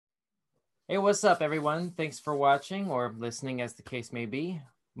Hey, what's up, everyone? Thanks for watching or listening, as the case may be.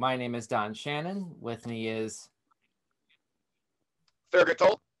 My name is Don Shannon. With me is Thurgood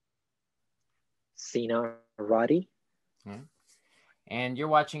Toll. Sina Roddy. and you're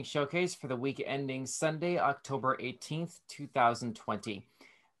watching Showcase for the week ending Sunday, October 18th, 2020.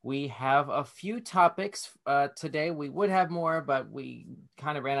 We have a few topics today. We would have more, but we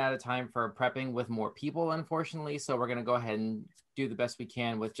kind of ran out of time for prepping with more people, unfortunately. So we're going to go ahead and do the best we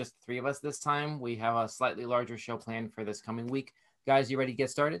can with just the three of us this time. We have a slightly larger show planned for this coming week. Guys, you ready to get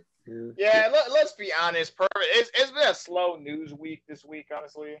started? Yeah, let's be honest. It's been a slow news week this week,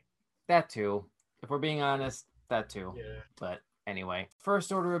 honestly. That too. If we're being honest, that too. Yeah. But anyway,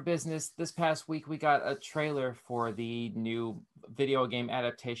 first order of business. This past week, we got a trailer for the new video game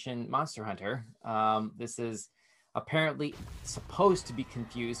adaptation, Monster Hunter. This is apparently supposed to be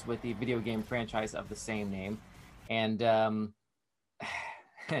confused with the video game franchise of the same name. And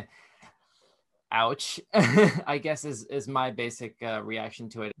ouch, I guess is my basic reaction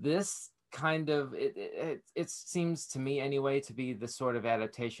to it. This kind of it seems to me anyway to be the sort of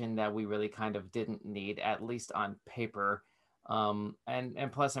adaptation that we really kind of didn't need, at least on paper.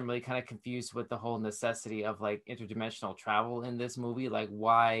 And plus I'm really kind of confused with the whole necessity of like interdimensional travel in this movie. Like,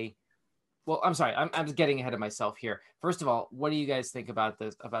 why? Well, I'm sorry, I'm just getting ahead of myself here. First of all, what do you guys think about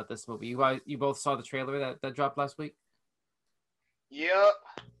this movie? You both saw the trailer that dropped last week? Yep.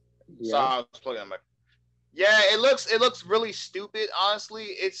 So I was plugging my. Yeah, it looks really stupid. Honestly,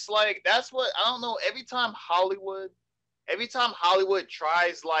 it's like that's what I don't know. Every time Hollywood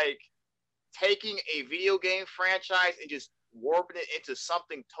tries like taking a video game franchise and just warping it into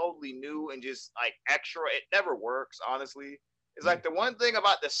something totally new and just like extra, it never works. Honestly, it's like the one thing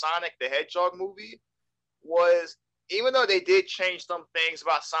about the Sonic the Hedgehog movie was, even though they did change some things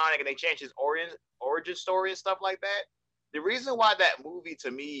about Sonic and they changed his origin story and stuff like that, the reason why that movie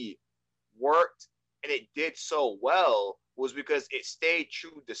to me worked and it did so well was because it stayed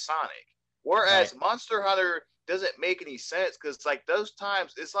true to Sonic. Whereas Monster Hunter doesn't make any sense because like those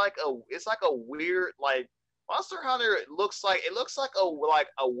times it's like a weird, like Monster Hunter looks like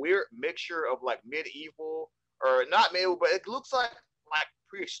a weird mixture of like medieval, or not medieval, but it looks like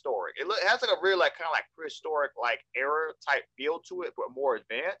prehistoric. It has like a real like kind of like prehistoric like era type feel to it, but more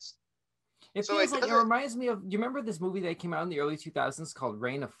advanced. It feels like it reminds me of, you remember this movie that came out in the early 2000s called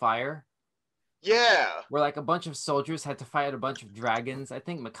Reign of Fire? Yeah. Where like a bunch of soldiers had to fight a bunch of dragons. I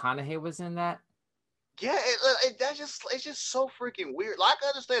think McConaughey was in that. Yeah, it's just so freaking weird. Like, I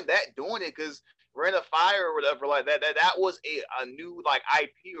understand that doing it because Reign of Fire or whatever like that was a new like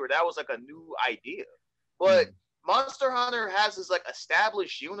IP, or that was like a new idea. But Monster Hunter has this like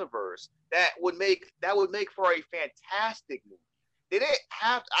established universe that would make for a fantastic movie. They didn't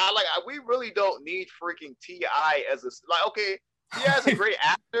have to, we really don't need freaking T.I. as okay, T.I. is a great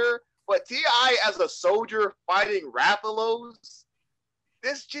actor, but T.I. as a soldier fighting Rathalos,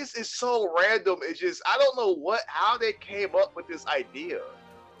 this just is so random. It's just, I don't know how they came up with this idea.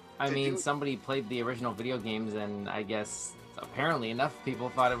 I mean, somebody played the original video games, and I guess apparently enough people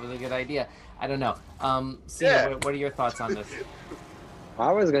thought it was a good idea. I don't know. Sina, what are your thoughts on this?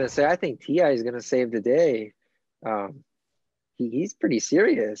 I was gonna say I think T.I. is gonna save the day. He's pretty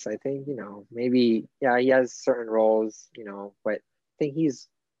serious. I think, maybe, he has certain roles, but I think he's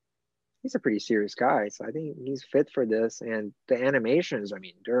a pretty serious guy. So I think he's fit for this. And the animations, I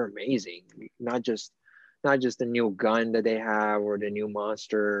mean, they're amazing. Not just the new gun that they have or the new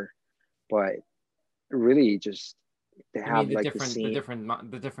monster, but really just they have the like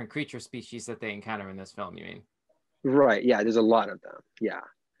the different creature species that they encounter in this film. You mean? Right. Yeah. There's a lot of them. Yeah.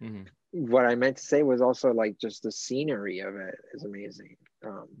 Mm-hmm. What I meant to say was also like just the scenery of it is amazing.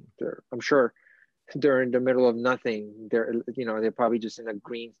 I'm sure they're in the middle of nothing. They're probably just in a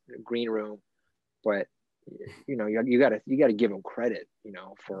green room, but you gotta give them credit,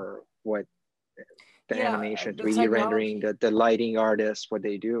 for what the animation, 3D rendering, the lighting artists, what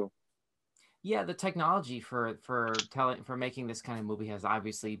they do. Yeah, the technology for making this kind of movie has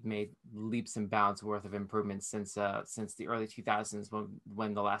obviously made leaps and bounds worth of improvements since the early 2000s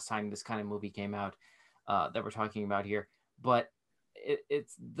when the last time this kind of movie came out that we're talking about here. But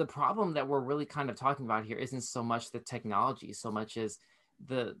it's the problem that we're really kind of talking about here isn't so much the technology so much as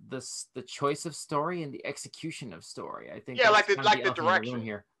the choice of story and the execution of story. I think like the direction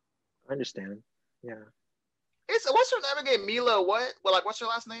here. I understand. Yeah. What's her name again? Mila what? Well, like, what's her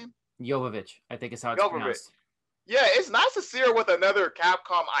last name? Jovovich, I think is how it's pronounced. Yeah, it's nice to see her with another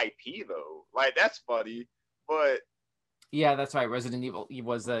Capcom IP though. Like, that's funny, but yeah, that's right. Resident Evil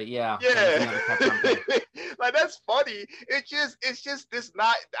was yeah. Like, that's funny. It's just this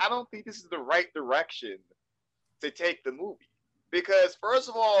not. I don't think this is the right direction to take the movie. Because first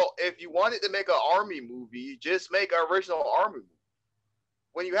of all, if you wanted to make an army movie, just make an original army movie.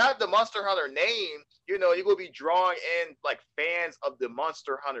 When you have the Monster Hunter name, you're gonna be drawing in like fans of the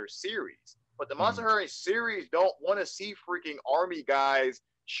Monster Hunter series. But the Monster Hunter series don't want to see freaking army guys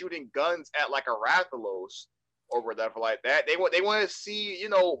shooting guns at like a Rathalos or whatever like that. They want to see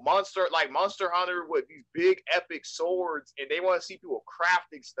Monster Hunter with these big epic swords, and they want to see people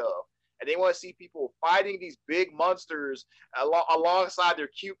crafting stuff, and they want to see people fighting these big monsters alongside their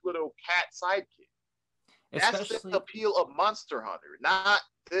cute little cat sidekick. That's the appeal of Monster Hunter, not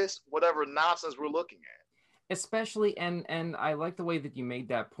this whatever nonsense we're looking at. Especially, and I like the way that you made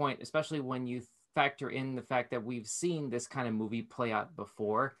that point, especially when you factor in the fact that we've seen this kind of movie play out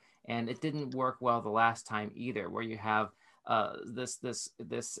before, and it didn't work well the last time either, where you have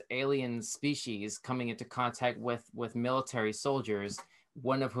this alien species coming into contact with military soldiers,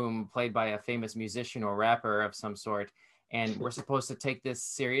 one of whom played by a famous musician or rapper of some sort. And we're supposed to take this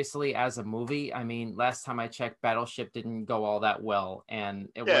seriously as a movie. I mean, last time I checked, Battleship didn't go all that well, and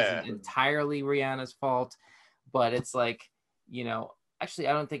it wasn't entirely Rihanna's fault, but it's like, actually,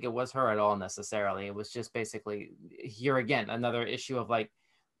 I don't think it was her at all necessarily. It was just basically, here again, another issue of like,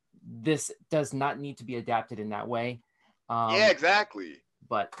 this does not need to be adapted in that way. Yeah, exactly.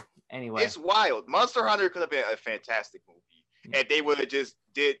 But anyway, it's wild. Monster Hunter could have been a fantastic movie, and they would have just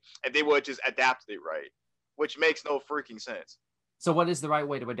adapted it right. Which makes no freaking sense. So what is the right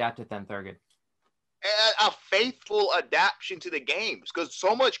way to adapt it then, Thurgood? A faithful adaptation to the games, because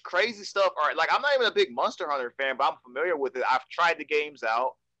so much crazy stuff are like, I'm not even a big Monster Hunter fan, but I'm familiar with it. I've tried the games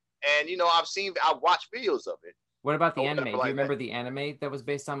out, and I've watched videos of it. What about the anime? Do you remember the anime that was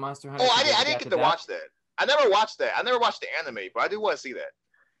based on Monster Hunter? Oh, I didn't get to watch that. I never watched that. I never watched the anime, but I do want to see that,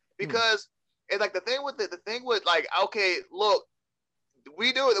 because it's like the thing with like, okay, look,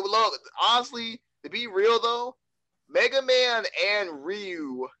 we do it. Look, honestly. To be real though, Mega Man and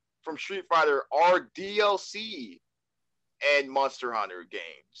Ryu from Street Fighter are DLC and Monster Hunter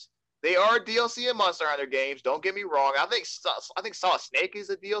games. They are DLC in Monster Hunter games. Don't get me wrong. I think Solid Snake is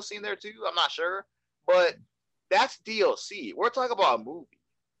a DLC in there too. I'm not sure, but that's DLC. We're talking about a movie.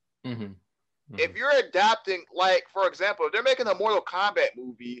 Mm-hmm. Mm-hmm. If you're adapting, like for example, if they're making a Mortal Kombat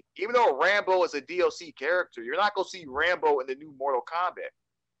movie, even though Rambo is a DLC character, you're not gonna see Rambo in the new Mortal Kombat.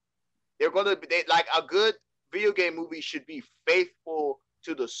 They're going to be like a good video game movie should be faithful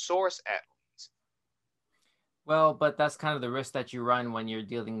to the source at least. Well, but that's kind of the risk that you run when you're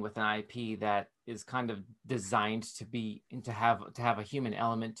dealing with an IP that is kind of designed to have a human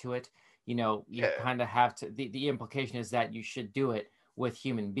element to it. You kind of have to. The implication is that you should do it with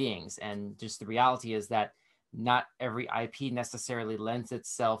human beings, and just the reality is that not every IP necessarily lends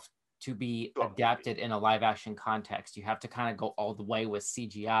itself to be adapted in a live action context. You have to kind of go all the way with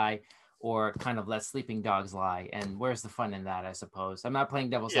CGI. Or kind of let sleeping dogs lie. And where's the fun in that, I suppose? I'm not playing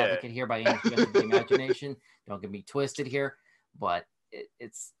devil's advocate here by any stretch of the imagination. Don't get me twisted here. But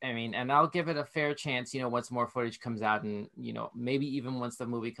and I'll give it a fair chance, once more footage comes out and, maybe even once the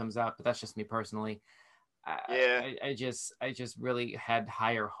movie comes out. But that's just me personally. I just really had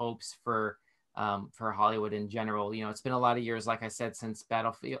higher hopes for Hollywood in general. It's been a lot of years, like I said, since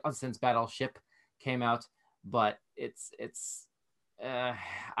Battleship came out. But it's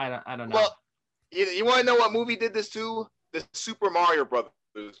I don't know. Well, you want to know what movie did this too? The Super Mario Brothers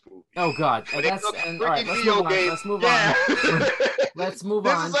movie. Oh God! All right, let's move on. Let's move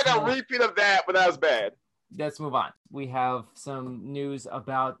on. This is like a repeat of that, but that was bad. Let's move on. We have some news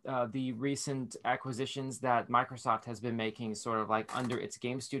about the recent acquisitions that Microsoft has been making, sort of like under its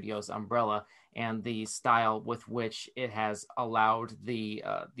game studios umbrella, and the style with which it has allowed the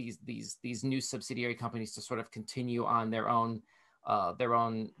these new subsidiary companies to sort of continue on their own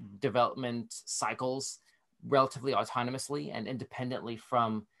development cycles relatively autonomously and independently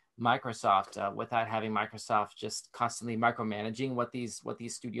from Microsoft, without having Microsoft just constantly micromanaging what these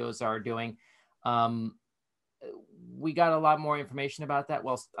studios are doing. We got a lot more information about that.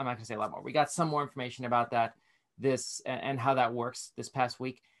 Well, I'm not gonna say a lot more. We got some more information about that and how that works this past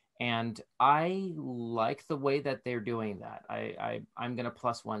week. And I like the way that they're doing that. I'm gonna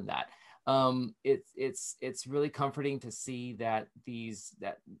 +1 that. It's really comforting to see that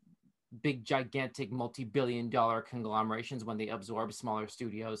that big gigantic multi-billion-dollar conglomerations, when they absorb smaller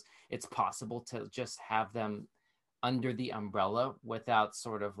studios, it's possible to just have them under the umbrella without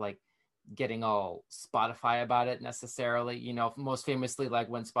sort of like getting all Spotify about it necessarily. Most famously, like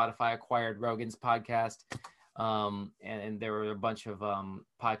when Spotify acquired Rogan's podcast, and there were a bunch of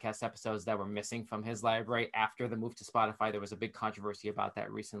podcast episodes that were missing from his library after the move to Spotify. There was a big controversy about that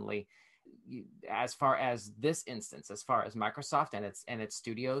recently. As far as this instance, as far as Microsoft and its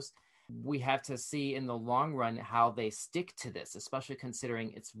studios, We have to see in the long run how they stick to this, especially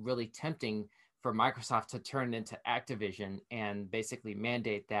considering it's really tempting for Microsoft to turn into Activision and basically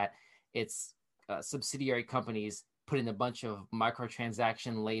mandate that its subsidiary companies put in a bunch of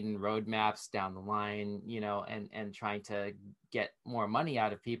microtransaction laden roadmaps down the line, and trying to get more money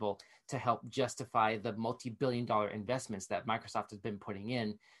out of people to help justify the multi-billion-dollar investments that Microsoft has been putting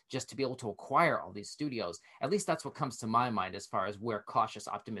in just to be able to acquire all these studios. At least that's what comes to my mind as far as where cautious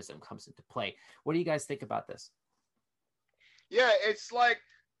optimism comes into play. What do you guys think about this? Yeah, it's like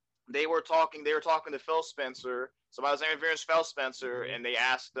they were talking to Phil Spencer. Somebody was interviewing Phil Spencer, and they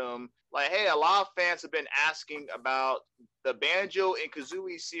asked him, like, hey, a lot of fans have been asking about the Banjo and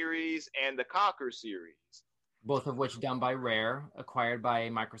Kazooie series and the Conquer series. Both of which done by Rare, acquired by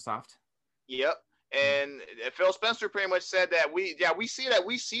Microsoft. Yep. And Phil Spencer pretty much said that we see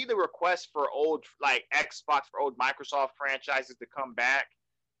the request for old, like, Xbox, for old Microsoft franchises to come back.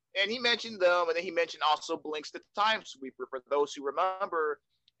 And he mentioned them, and then he mentioned also Blinx the Time Sweeper. For those who remember,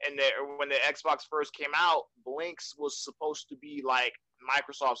 and when the Xbox first came out, Blinx was supposed to be like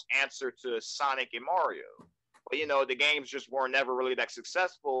Microsoft's answer to Sonic and Mario. But, the games just were never really that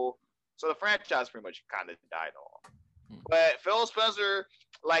successful, so the franchise pretty much kind of died off. But Phil Spencer,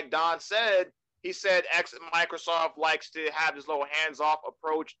 like Don said, he said Microsoft likes to have this little hands-off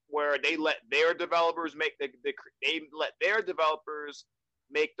approach where they let their developers make the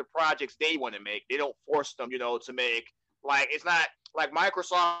projects they want to make. They don't force them, to make, like, it's not like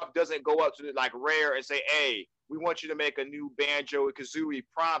Microsoft doesn't go up to like Rare and say, hey, we want you to make a new Banjo and Kazooie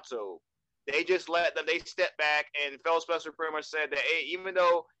pronto. They just let them, they step back, and Phil Spencer pretty much said that, hey, even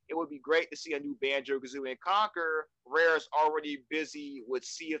though it would be great to see a new Banjo, Kazooie, and Conquer, Rare's already busy with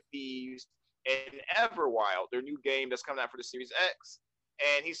Sea of Thieves and Everwild, their new game that's coming out for the Series X.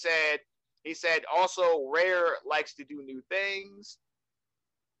 And he said also Rare likes to do new things.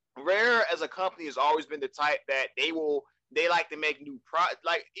 Rare as a company has always been the type that they like to make new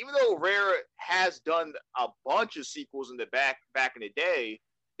like, even though Rare has done a bunch of sequels in the back in the day,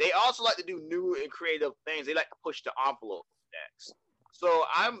 they also like to do new and creative things. They like to push the envelope next. So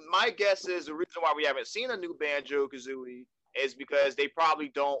my guess is the reason why we haven't seen a new Banjo-Kazooie is because they probably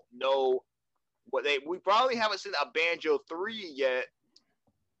don't know we probably haven't seen a Banjo 3 yet,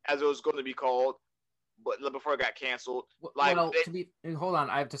 as it was going to be called, but before it got canceled. Like, well, hold on,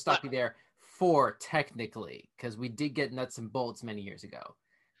 I have to stop you there. 4 technically, because we did get Nuts and Bolts many years ago.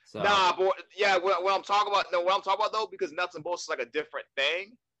 So nah, but yeah, what I'm talking about though, because Nuts and Bolts is like a different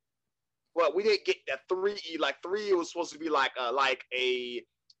thing. But we didn't get that 3E. Like 3 was supposed to be like a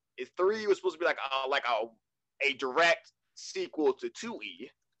 3 was supposed to be like a direct sequel to 2E.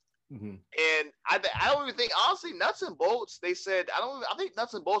 Mm-hmm. And I don't even think, honestly, Nuts and Bolts, they said, I think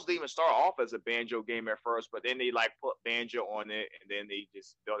Nuts and Bolts didn't even start off as a Banjo game at first, but then they like put Banjo on it, and then they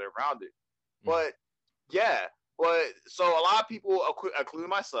just built it around it. Mm-hmm. But yeah, so a lot of people, including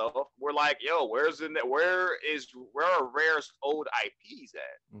myself, were like, yo, where are Rare's old IPs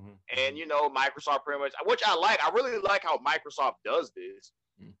at? Mm-hmm. And Microsoft pretty much, which I really like how Microsoft does this.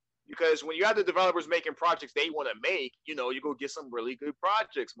 Because when you have the developers making projects they want to make, you go get some really good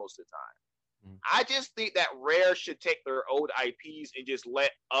projects most of the time. I just think that Rare should take their old IPs and just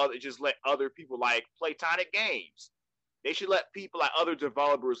let other people, like Playtonic Games. They should let people, like other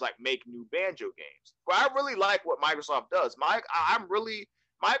developers, like make new Banjo games. But I really like what Microsoft does.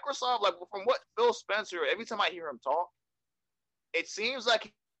 Microsoft, like, from what Phil Spencer, every time I hear him talk, it seems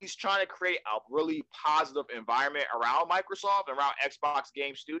like he's trying to create a really positive environment around Microsoft, around Xbox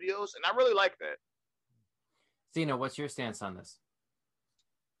Game Studios, and I really like that. Zeno, what's your stance on this?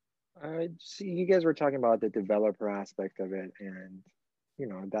 See, you guys were talking about the developer aspect of it, and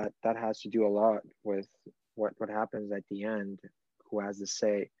that has to do a lot with what happens at the end, who has the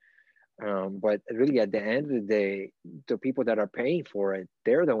say. But really, at the end of the day, the people that are paying for it,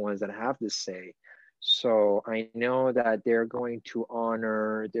 they're the ones that have the say. So I know that they're going to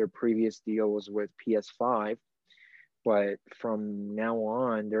honor their previous deals with PS5, but from now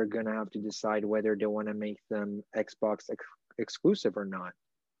on, they're going to have to decide whether they want to make them Xbox exclusive or not.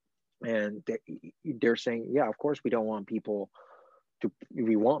 And they're saying, yeah, of course, we want people to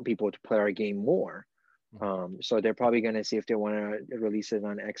play our game more. So they're probably going to see if they want to release it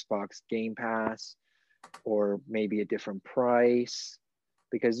on Xbox Game Pass or maybe a different price,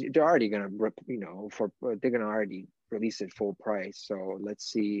 because they're already going to, they're going to already release it full price. So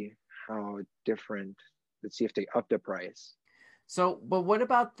let's see if they up the price. So, but what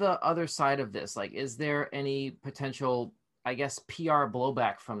about the other side of this? Like, is there any potential I guess, PR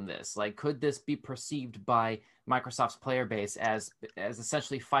blowback from this? Like, could this be perceived by Microsoft's player base as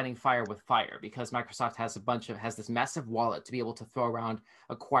essentially fighting fire with fire? Because Microsoft has this massive wallet to be able to throw around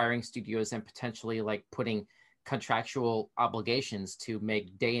acquiring studios and potentially like putting contractual obligations to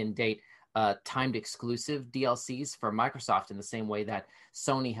make day and date timed exclusive DLCs for Microsoft in the same way that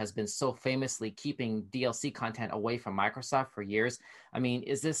Sony has been so famously keeping DLC content away from Microsoft for years. I mean,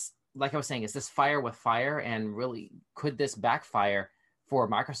 is this, like I was saying, is this fire with fire? And really, could this backfire for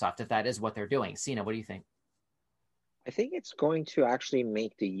Microsoft if that is what they're doing? Cena, what do you think? I think it's going to actually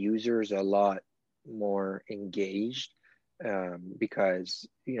make the users a lot more engaged, because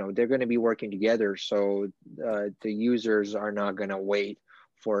they're going to be working together. So the users are not going to wait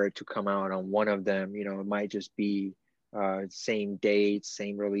for it to come out on one of them. It might just be same dates,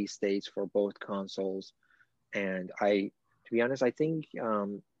 same release dates for both consoles. And to be honest, I think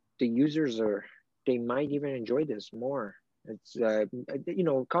the users they might even enjoy this more. It's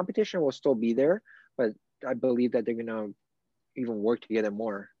competition will still be there, but I believe that they're gonna even work together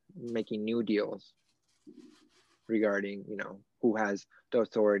more, making new deals regarding who has the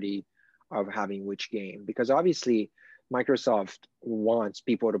authority of having which game. Because obviously, Microsoft wants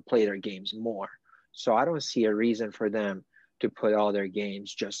people to play their games more, so I don't see a reason for them to put all their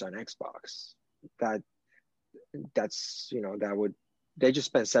games just on Xbox. That that's that would they just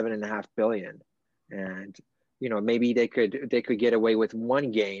spent 7.5 billion, and maybe they could get away with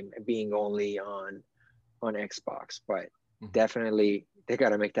one game being only on Xbox, but definitely they got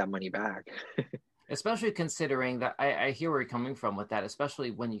to make that money back. Especially considering that I hear where you're coming from with that,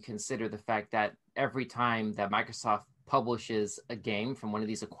 especially when you consider the fact that every time that Microsoft publishes a game from one of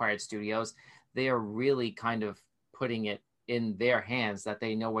these acquired studios, they are really kind of putting it in their hands that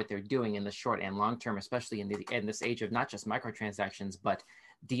they know what they're doing in the short and long term, especially in this age of not just microtransactions, but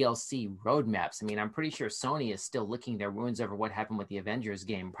DLC roadmaps. I mean, I'm pretty sure Sony is still licking their wounds over what happened with the Avengers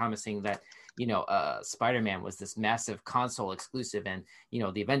game, promising that, Spider-Man was this massive console exclusive and,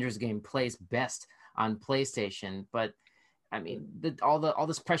 the Avengers game plays best on PlayStation. But I mean, all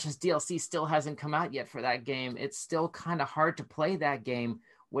this precious DLC still hasn't come out yet for that game. It's still kind of hard to play that game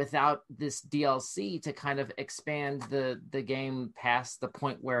without this DLC to kind of expand the game past the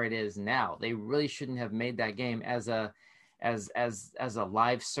point where it is now. They really shouldn't have made that game as a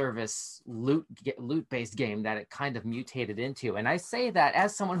live service loot based game that it kind of mutated into. And I say that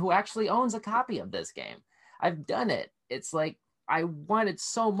as someone who actually owns a copy of this game. I've done it. It's like I wanted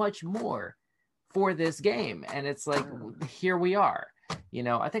so much more for this game, and it's like here we are.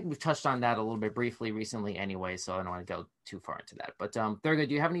 I think we've touched on that a little bit briefly recently anyway, so I don't want to go too far into that. But Thurgood,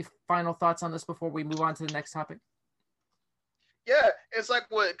 do you have any final thoughts on this before we move on to the next topic? Yeah, it's like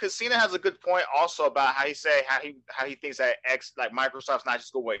what Casina has a good point also about how he thinks that Microsoft's not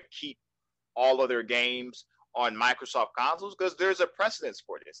just going to keep all of their games on Microsoft consoles, because there's a precedence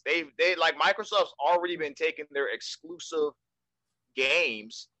for this. They like Microsoft's already been taking their exclusive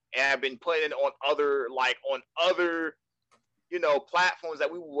games and have been putting it on other platforms that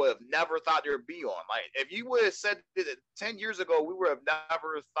we would have never thought there would be on. Like, if you would have said that 10 years ago, we would have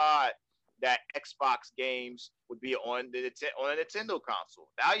never thought that Xbox games would be on a Nintendo console.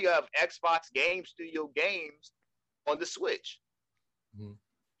 Now you have Xbox Game Studio games on the Switch. Mm-hmm.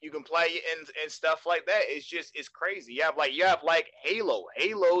 You can play and stuff like that. It's crazy. You have Halo.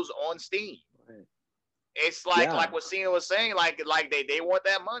 Halo's on Steam. Right. It's like what Cena was saying, like they want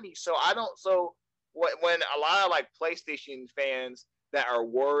that money. So when a lot of PlayStation fans that are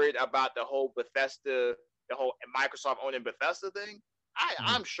worried about the whole Microsoft owning Bethesda thing,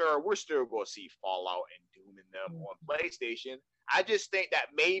 I'm sure we're still going to see Fallout and Doom in them on PlayStation. I just think that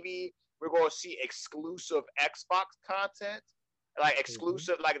maybe we're going to see exclusive Xbox content,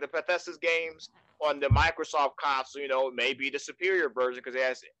 exclusive, like the Bethesda's games on the Microsoft console, maybe the superior version because it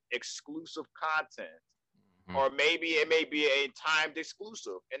has exclusive content. Or maybe it may be a timed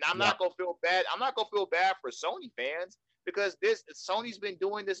exclusive. And I'm not gonna feel bad. I'm not gonna feel bad for Sony fans because Sony's been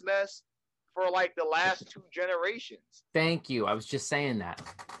doing this mess for the last 2 generations. Thank you. I was just saying that.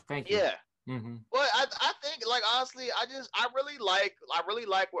 Thank you. Yeah. Mm-hmm. But I think honestly, I really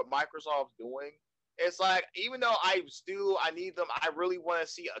like what Microsoft's doing. It's like, even though I need them, I really want to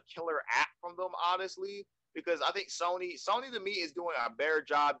see a killer app from them, honestly, because I think Sony to me is doing a better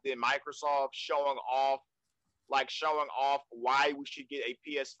job than Microsoft showing off why we should get a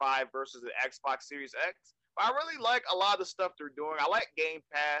PS5 versus an Xbox Series X. But I really like a lot of the stuff they're doing. I like Game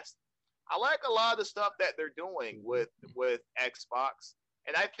Pass. I like a lot of the stuff that they're doing with Xbox.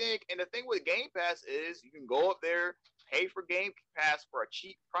 And the thing with Game Pass is you can go up there, pay for Game Pass for a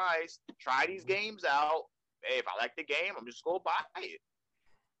cheap price, try these games out. Hey, if I like the game, I'm just going to buy it.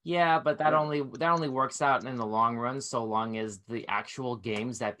 Yeah, but that Yeah. only works out in the long run so long as the actual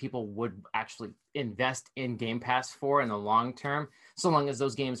games that people would actually invest in Game Pass for in the long term, so long as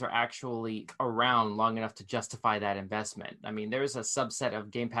those games are actually around long enough to justify that investment. I mean, there's a subset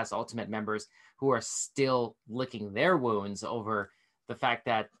of Game Pass Ultimate members who are still licking their wounds over the fact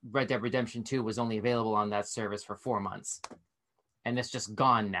that Red Dead Redemption 2 was only available on that service for 4 months and it's just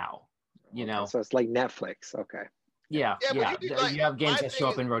gone now, you Okay, know. so it's like Netflix. Okay. Yeah. Yeah, Yeah, but yeah. you can like You have games my that thing show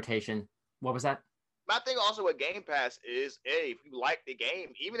is up in rotation. What was that? my thing also with Game Pass is, hey, if you like the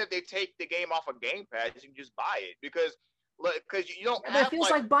game, even if they take the game off of Game Pass, you can just buy it because look, because you don't Yeah, but it have feels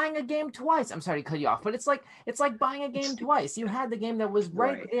like like buying a game twice. I'm sorry to cut you off, but it's like buying a game twice. You had the game that was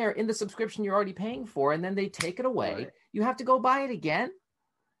right Right. there in the subscription you're already paying for, and then they take it away. Right. You have to go buy it again.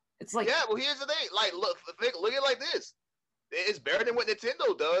 It's like, yeah. Well, here's the thing. Like, look at it like this. It's better than what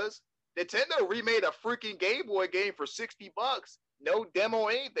Nintendo does. Nintendo remade a freaking Game Boy game for $60. No demo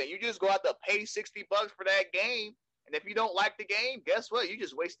or anything. You just go out to pay $60 for that game. And if you don't like the game, guess what? You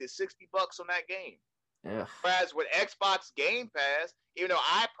just wasted $60 on that game. ugh. Whereas with Xbox Game Pass, even though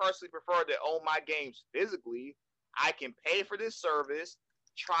I personally prefer to own my games physically, I can pay for this service,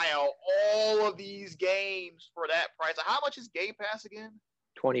 try out all of these games for that price. How much is Game Pass again?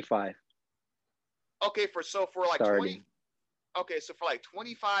 25 Okay, for like starting. 20. Okay, so for like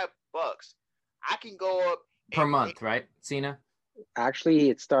 $25, I can go up Per and month, right, Cena? Actually,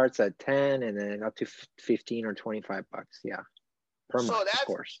 it starts at 10 and then up to 15 or $25. Yeah. Per so month, of that's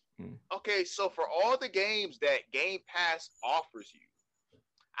course. okay. So for all the games that Game Pass offers you,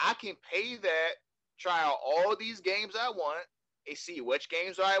 I can pay that, try out all these games I want, and see which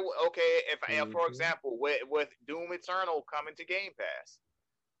games okay. If for example, with Doom Eternal coming to Game Pass,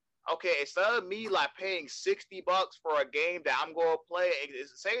 okay, instead of me like paying $60 for a game that I'm going to play,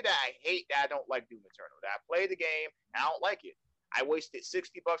 say that I hate that I don't like Doom Eternal, that I play the game and I don't like it, I wasted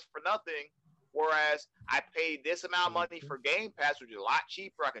 $60 for nothing. Whereas I paid this amount of money for Game Pass, which is a lot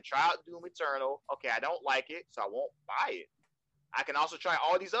cheaper. I can try out Doom Eternal. Okay, I don't like it, so I won't buy it. I can also try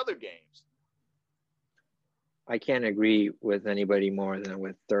all these other games. I can't agree with anybody more than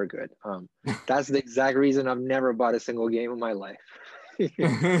with Thurgood. That's the exact reason I've never bought a single game in my life. Look,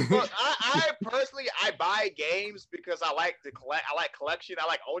 I personally I buy games because I like to collect. I like collection. I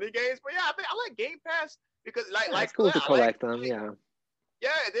like owning games. But yeah, I like Game Pass because Yeah, it's cool to collect them. Yeah. Yeah,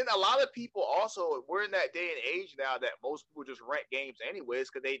 and then a lot of people also, we're in that day and age now that most people just rent games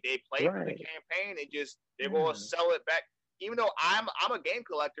anyways because they play for the Right. campaign and just they're going to sell it back. Even though I'm a game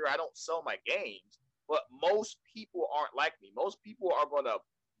collector, I don't sell my games. But most people aren't like me. Most people are going to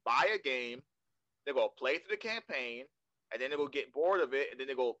buy a game, they're going to play through the campaign, and then they're going to get bored of it, and then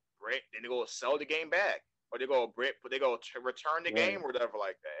they go sell the game back, or they go return the game or whatever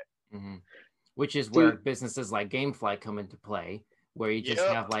like that. Mm-hmm. Which is where businesses like GameFly come into play, where you just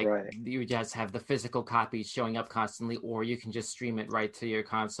have like you just have the physical copies showing up constantly, or you can just stream it right to your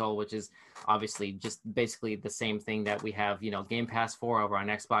console, which is obviously just basically the same thing that we have, Game Pass for over on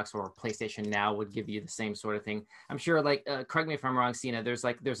Xbox, or PlayStation Now would give you the same sort of thing. I'm sure, like, correct me if I'm wrong, Cena, there's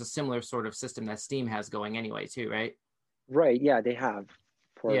a similar sort of system that Steam has going anyway too, right? Right. Yeah, they have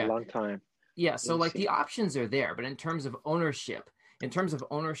for a long time. Yeah, so like the options are there, but in terms of ownership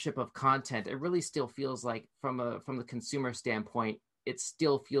of content, it really still feels like from the consumer standpoint, it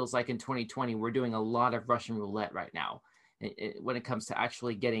still feels like in 2020 we're doing a lot of Russian roulette right now when it comes to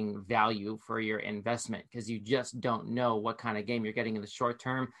actually getting value for your investment, because you just don't know what kind of game you're getting in the short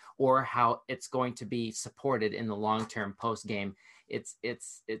term or how it's going to be supported in the long term post game.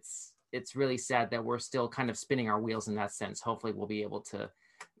 It's really sad that we're still kind of spinning our wheels in that sense. Hopefully we'll be able to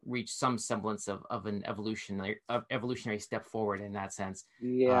reach some semblance of an evolutionary step forward in that sense.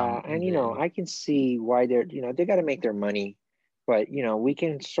 Yeah, and I can see why they got to make their money, but we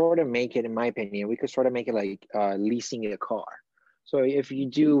can sort of make it, in my opinion, we could sort of make it like leasing a car. So if you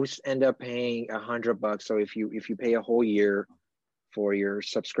do end up paying $100, so if you pay a whole year for your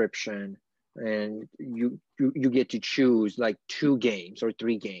subscription, and you get to choose like 2 games or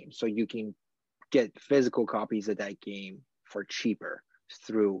 3 games, so you can get physical copies of that game for cheaper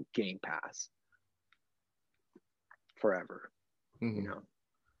through Game Pass forever,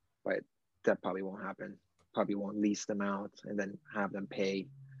 but that probably won't happen. Probably won't lease them out and then have them pay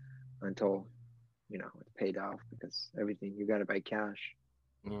until it's paid off, because everything you got to buy cash.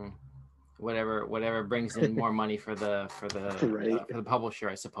 Whatever brings in more money for the right. For the publisher,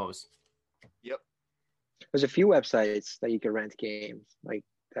 I suppose. Yep. There's a few websites that you can rent games, like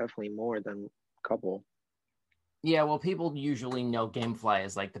definitely more than a couple. Yeah, well, people usually know GameFly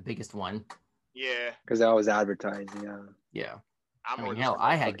is like the biggest one. Yeah. Because they always advertise, Yeah. I mean, hell,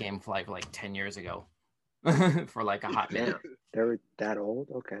 I had GameFly like 10 years ago. for like a hot minute. Damn, they were that old?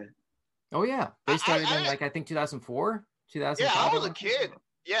 Okay. Oh yeah, they started in I like I think 2004, yeah, I 2005. I was a want to say. kid.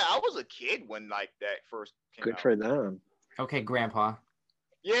 Yeah, I was a kid when like that first came Good out. for them. Okay, Grandpa.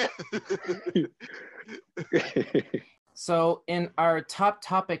 Yeah. So, in our top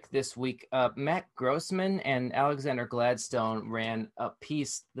topic this week, Matt Grossman and Alexander Gladstone ran a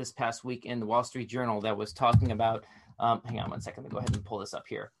piece this past week in the Wall Street Journal that was talking about. Hang on one second. Let me go ahead and pull this up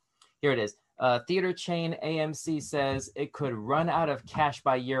here. Here it is. Theater chain AMC says it could run out of cash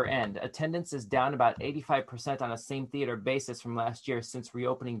by year end. Attendance is down about 85% on a same theater basis from last year since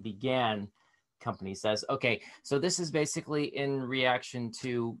reopening began. Company says. Okay, so this is basically in reaction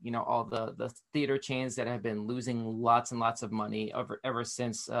to all the theater chains that have been losing lots and lots of money ever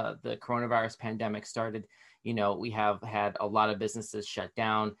since the coronavirus pandemic started. We have had a lot of businesses shut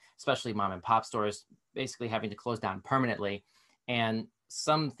down, especially mom and pop stores basically having to close down permanently, and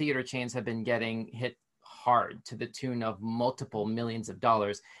some theater chains have been getting hit hard to the tune of multiple millions of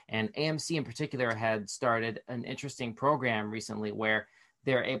dollars. And AMC in particular had started an interesting program recently where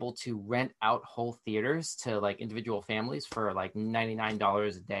they're able to rent out whole theaters to like individual families for like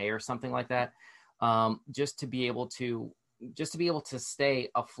 $99 a day or something like that, just to be able to stay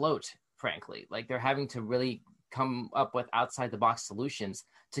afloat. Frankly, like they're having to really come up with outside the box solutions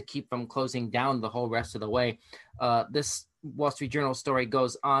to keep from closing down the whole rest of the way. This Wall Street Journal story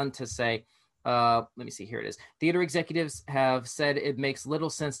goes on to say, let me see, here it is. Theater executives have said it makes little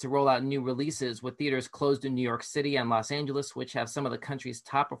sense to roll out new releases with theaters closed in New York City and Los Angeles, which have some of the country's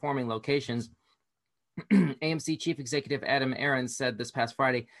top performing locations. AMC chief executive Adam Aron said this past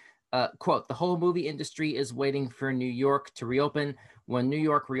Friday, quote, the whole movie industry is waiting for New York to reopen. When New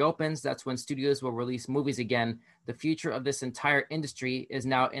York reopens, that's when studios will release movies again. The future of this entire industry is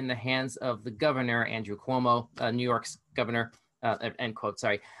now in the hands of the governor, Andrew Cuomo, New York's governor. End quote.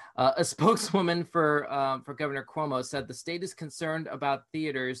 Sorry. A spokeswoman for Governor Cuomo said the state is concerned about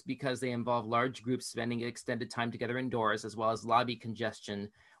theaters because they involve large groups spending extended time together indoors, as well as lobby congestion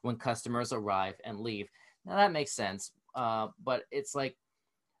when customers arrive and leave. Now that makes sense, but it's like,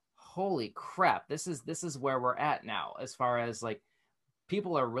 holy crap! This is where we're at now, as far as like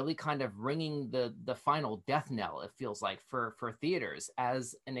people are really kind of ringing the final death knell. It feels like for theaters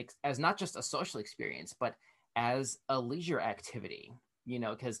as not just a social experience, but as a leisure activity,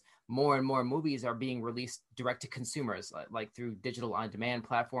 because more and more movies are being released direct to consumers, like through digital on-demand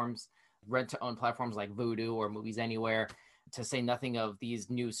platforms, rent-to-own platforms like Vudu or Movies Anywhere, to say nothing of these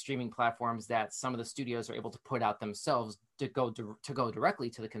new streaming platforms that some of the studios are able to put out themselves to go directly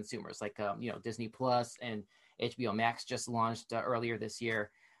to the consumers, like Disney Plus and HBO Max just launched earlier this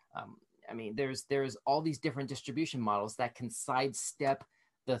year. I mean, there's all these different distribution models that can sidestep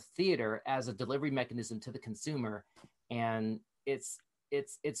the theater as a delivery mechanism to the consumer, and it's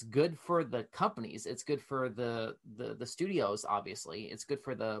good for the companies, it's good for the studios, obviously it's good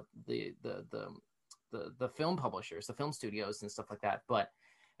for the film publishers, the film studios and stuff like that. But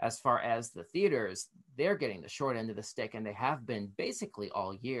as far as the theaters, they're getting the short end of the stick, and they have been basically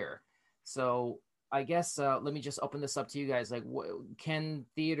all year. So I guess let me just open this up to you guys. Like, can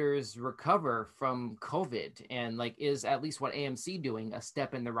theaters recover from COVID? And like, is at least what AMC doing a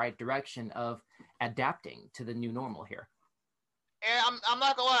step in the right direction of adapting to the new normal here? And I'm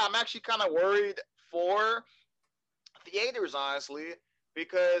not gonna lie, I'm actually kind of worried for theaters, honestly,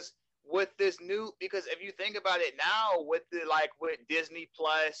 because because if you think about it now, with Disney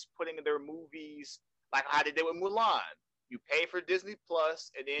Plus putting their movies, like how they did with Mulan, you pay for Disney Plus,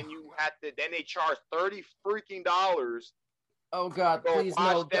 and then then they charge $30 Oh God, please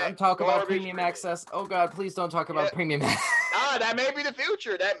no! Don't talk about premium access. Oh God, please don't talk about premium access. Nah, that may be the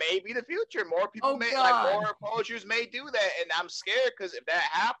future. More people more publishers may do that, and I'm scared because if that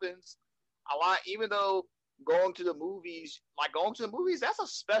happens, even though going to the movies, that's a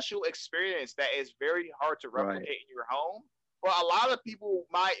special experience that is very hard to replicate in your home. But a lot of people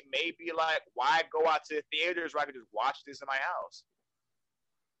may be like, why go out to the theaters where I can just watch this in my house?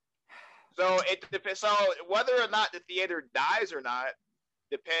 So it depends. So whether or not the theater dies or not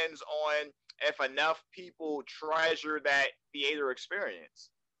depends on if enough people treasure that theater experience.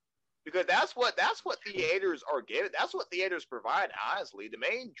 Because that's what theaters are given. That's what theaters provide, honestly. The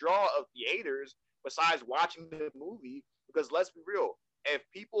main draw of theaters, besides watching the movie, because let's be real, if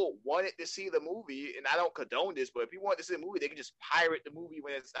people wanted to see the movie, and I don't condone this, but if people want to see the movie, they can just pirate the movie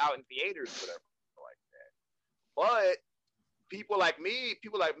when it's out in theaters or whatever like that. But people like me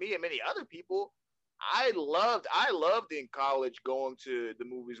and many other people, I loved in college going to the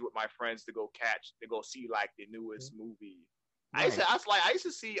movies with my friends to go see like the newest movie. Right. I used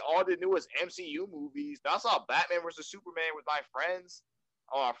to see all the newest MCU movies. I saw Batman vs Superman with my friends.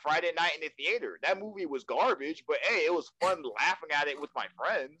 on a Friday night in the theater. That movie was garbage, but hey, it was fun laughing at it with my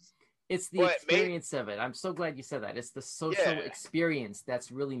friends. It's the But maybe, experience of it. I'm so glad you said that. It's the yeah, social experience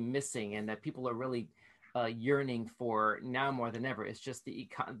that's really missing, and that people are really yearning for now more than ever. It's just the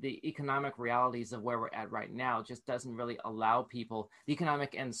economic realities of where we're at right now just doesn't really allow people. The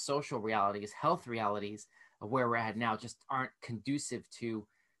economic and social realities, health realities of where we're at now, just aren't conducive to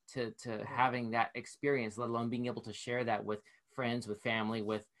having that experience, let alone being able to share that with friends, with family,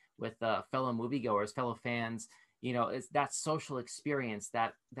 with fellow moviegoers, fellow fans. You know, it's that social experience,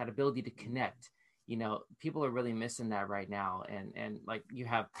 that ability to connect. You know, people are really missing that right now, and like, you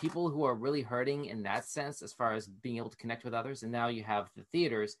have people who are really hurting in that sense as far as being able to connect with others, and now you have the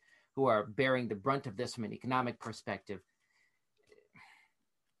theaters who are bearing the brunt of this from an economic perspective.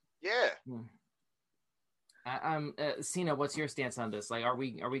 yeah. I'm Cena, what's your stance on this? Like, are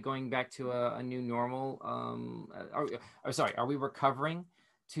we going back to a new normal? Are we recovering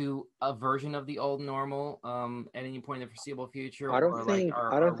to a version of the old normal at any point in the foreseeable future? I don't Or like, think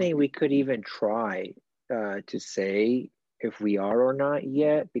I don't think we could even try to say if we are or not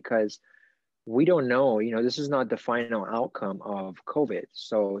yet, because we don't know. You know, this is not the final outcome of COVID,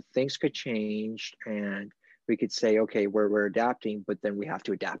 so things could change, and we could say, okay, we're adapting, but then we have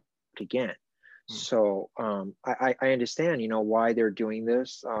to adapt again. So I understand, you know, why they're doing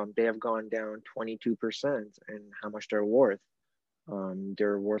this. They have gone down 22% and how much they're worth.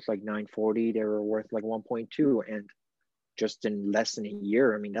 They're worth like 940. They were worth like 1.2, and just in less than a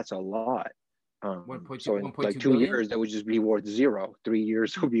year, I mean, that's a lot. 1.2, So in 1.2 like 2 billion? years, that would just be worth zero. 3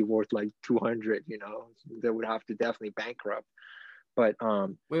 years would be worth like 200. You know, they would have to definitely bankrupt. But Wait.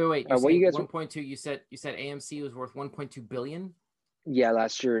 You're what saying you guys? 1.2? You said AMC was worth 1.2 billion? Yeah,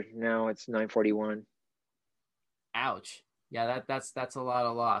 last year. Now it's 941. Ouch. Yeah, that's a lot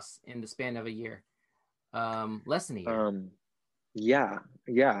of loss in the span of a year. Less than a year. Yeah,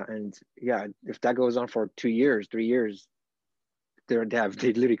 yeah, and yeah, if that goes on for 2 years, 3 years, they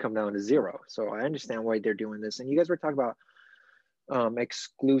literally come down to zero. So I understand why they're doing this. And you guys were talking about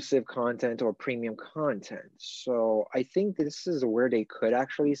exclusive content or premium content. So I think this is where they could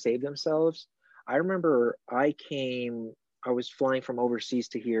actually save themselves. I remember I was flying from overseas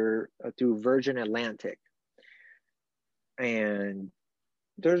to here through Virgin Atlantic, and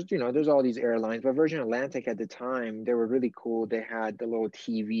there's all these airlines, but Virgin Atlantic at the time, they were really cool. They had the little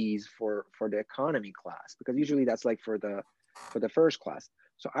TVs for the economy class, because usually that's like for the first class.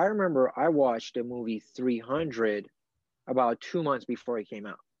 So I remember I watched the movie 300 about 2 months before it came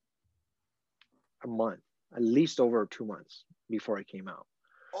out. A month, at least over 2 months before it came out.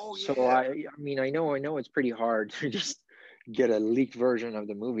 Oh So yeah. I mean, I know it's pretty hard to just get a leaked version of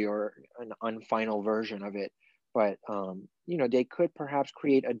the movie or an unfinal version of it. But they could perhaps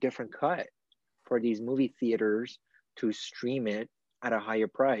create a different cut for these movie theaters to stream it at a higher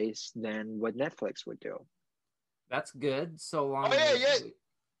price than what Netflix would do. That's good, so Oh long yeah, as yeah.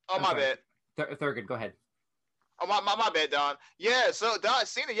 Oh I'm my sorry. bad. Thurgood, go ahead. Oh my bad, Don. Yeah, so Don,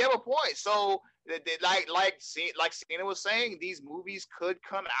 Cena, you have a point. So like Cena was saying, these movies could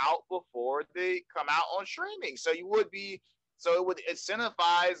come out before they come out on streaming. So it would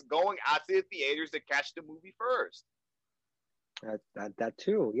incentivize going out to the theaters to catch the movie first. That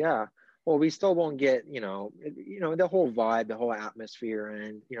too, yeah. Well, we still won't get the whole vibe, the whole atmosphere,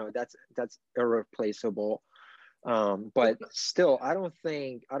 and that's irreplaceable. But still, I don't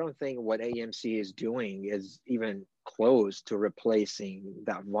think what AMC is doing is even close to replacing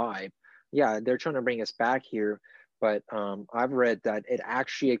that vibe. Yeah, they're trying to bring us back here, but I've read that it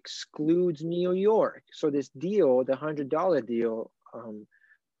actually excludes New York. So this deal, the $100 deal,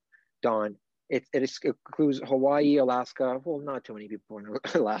 Don, it includes Hawaii, Alaska. Well, not too many people in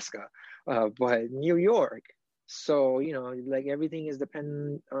Alaska, but New York. So, like everything is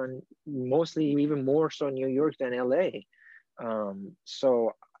dependent on, mostly even more so, New York than LA.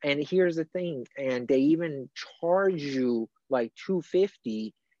 So, and here's the thing, and they even charge you like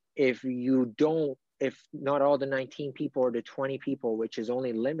 250 if not all the 19 people or the 20 people, which is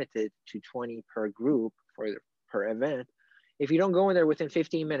only limited to 20 per group per event. If you don't go in there within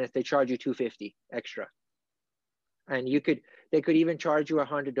 15 minutes, they charge you 250 extra. And they could even charge you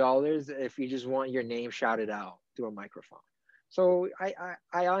 $100 if you just want your name shouted out through a microphone. So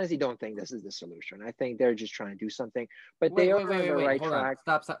I honestly don't think this is the solution. I think they're just trying to do something, but they are on the Wait. right Hold on. track.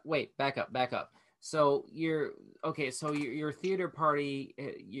 Stop. Wait, back up. So you're okay. So your theater party,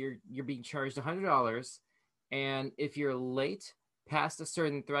 you're being charged $100, and if you're late past a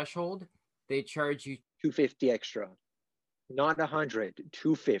certain threshold, they charge you 250 extra, not 100,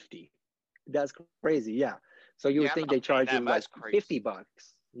 250. That's crazy. Yeah. So you would Yeah, I'm think not they paying charge you that, but like that's crazy.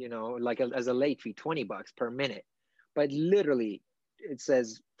 $50, like as a late fee, $20 per minute. But literally, it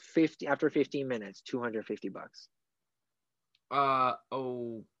says 50 after 15 minutes, $250.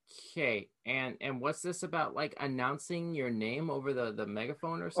 Okay. And what's this about? Like announcing your name over the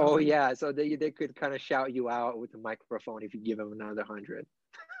megaphone or Oh something? yeah, so they could kind of shout you out with the microphone if you give them another 100.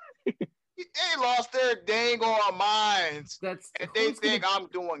 They lost their dang on minds, That's and they who's think gonna I'm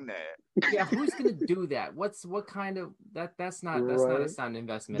doing that. yeah, who's gonna do that? What kind of that's not a Right. sound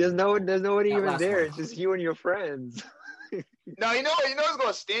investment There's at no all. there's nobody That even last there. one. It's just you and your friends. No, you know what's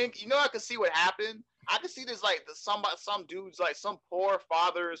gonna stink. You know I can see what happened. I can see this like some dudes like some poor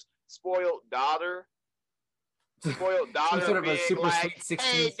father's spoiled Some sort daughter of a being super like, sweet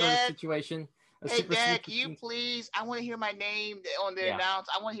 16 "Hey sort of dad, situation. A hey super sweet dad, can you 16. please? I want to hear my name on the Yeah. announce.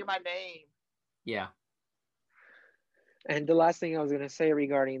 I want to hear my name." Yeah. And the last thing I was gonna say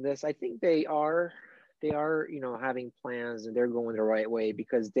regarding this, I think they are having plans and they're going the right way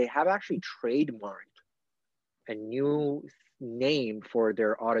because they have actually trademarked a new name for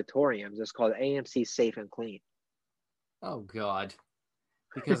their auditoriums. It's called AMC Safe and Clean. Oh God.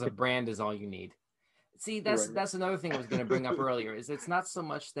 Because a brand is all you need. See, that's Right. that's another thing I was going to bring up earlier. Is it's not so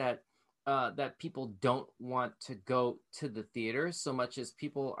much that that people don't want to go to the theaters so much as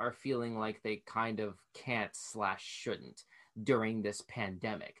people are feeling like they kind of can't / shouldn't during this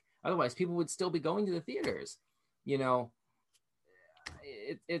pandemic. Otherwise, people would still be going to the theaters. You know,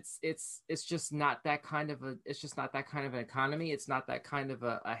 it's just not that kind of an economy. It's not that kind of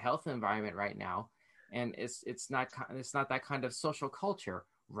a health environment right now, and it's not that kind of social culture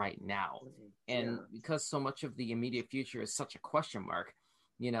right now. And Yeah. because so much of the immediate future is such a question mark,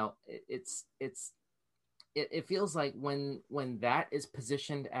 it feels like when that is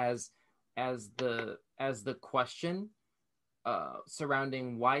positioned as the question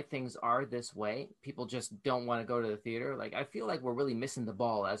surrounding why things are this way, people just don't want to go to the theater. Like I feel like we're really missing the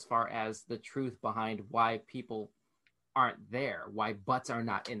ball as far as the truth behind why people aren't there, why butts are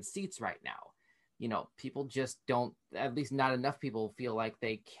not in seats right now. People just don't, at least not enough people feel like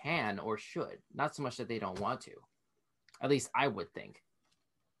they can or should. Not so much that they don't want to. At least I would think.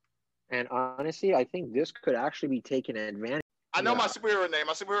 And honestly, I think this could actually be taken advantage. I know my Yeah. superhero name.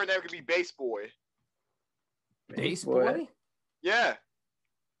 My superhero name could be Base Boy. Base Boy. boy? Yeah,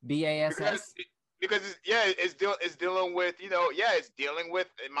 BASS? because it's dealing with it's dealing with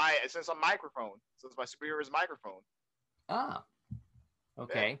my since I'm microphone since my superhero is microphone. Ah,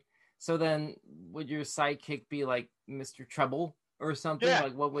 okay. Yeah. So then would your sidekick be like Mr. Trouble or something? Yeah.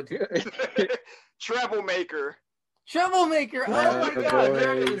 Like what would Troublemaker. Troublemaker. Oh my God,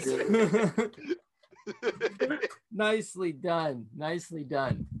 there it is. Nicely done. Nicely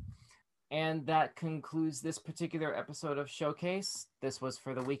done. And that concludes this particular episode of Showcase. This was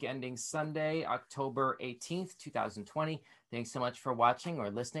for the week ending Sunday, October 18th, 2020. Thanks so much for watching or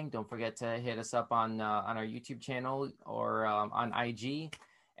listening. Don't forget to hit us up on our YouTube channel or on IG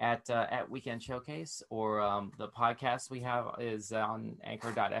at Weekend Showcase, or the podcast we have is on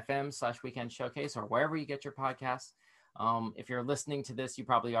anchor.fm/Weekend Showcase, or wherever you get your podcasts. If you're listening to this, you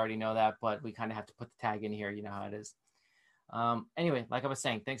probably already know that, but we kind of have to put the tag in here. You know how it is. Anyway, like I was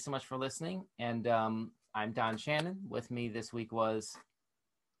saying, thanks so much for listening. And I'm Don Shannon. With me this week was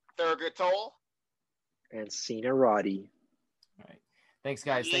Thurgood Toll and Cena Roddy. All right. Thanks,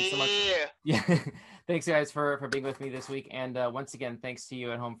 guys. Thanks so much. Yeah. Thanks, guys, for being with me this week. And once again, thanks to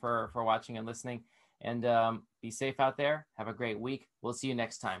you at home for watching and listening. And be safe out there. Have a great week. We'll see you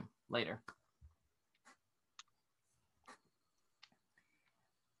next time. Later.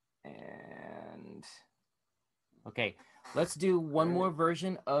 And okay. Let's do one more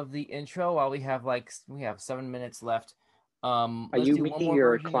version of the intro while we have 7 minutes left. Are you meeting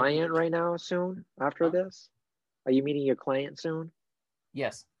your client right now soon after this? Are you meeting your client soon?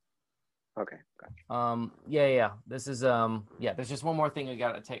 Yes. Okay. Gotcha. Yeah. This is there's just one more thing I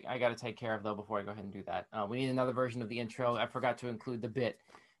gotta take care of though before I go ahead and do that. We need another version of the intro. I forgot to include the bit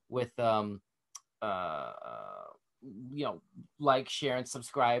with like, share, and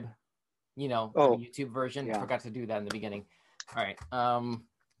subscribe. The YouTube version. Yeah. I forgot to do that in the beginning. All right.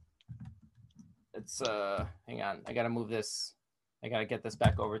 It's hang on. I gotta move this. I gotta get this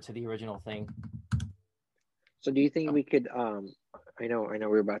back over to the original thing. So do you think we could I know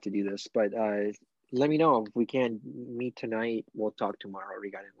we're about to do this, but let me know if we can meet tonight. We'll talk tomorrow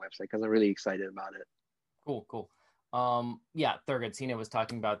regarding the website because I'm really excited about it. Cool. Yeah, Thurgood Cena was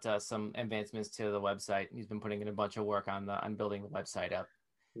talking about some advancements to the website. He's been putting in a bunch of work on building the website up.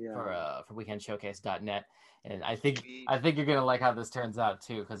 Yeah. For weekendshowcase.net, and I think you're gonna like how this turns out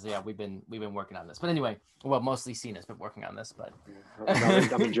too, because we've been working on this. But anyway, well, mostly Cena's been working on this, but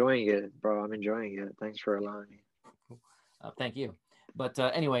I'm enjoying it, bro. I'm enjoying it. Thanks for allowing me. Thank you. But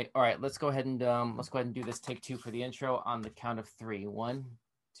anyway, all right, let's go ahead and do this take two for the intro on the count of three. 1,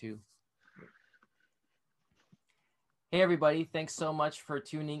 2. Hey everybody, thanks so much for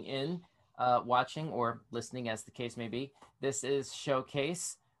tuning in, watching or listening as the case may be. This is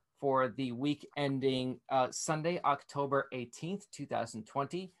Showcase for the week ending Sunday, October 18th,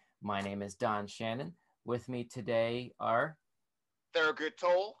 2020. My name is Don Shannon. With me today are Thurgood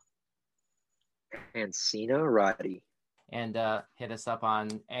Toll and Cena Roddy. And hit us up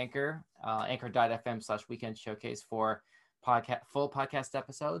on Anchor, anchor.fm/weekend showcase for full podcast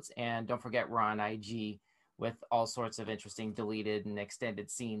episodes. And don't forget, we're on IG with all sorts of interesting deleted and extended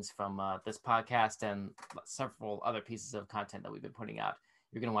scenes from this podcast and several other pieces of content that we've been putting out.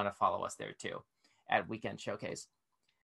 You're going to want to follow us there too at Weekend Showcase.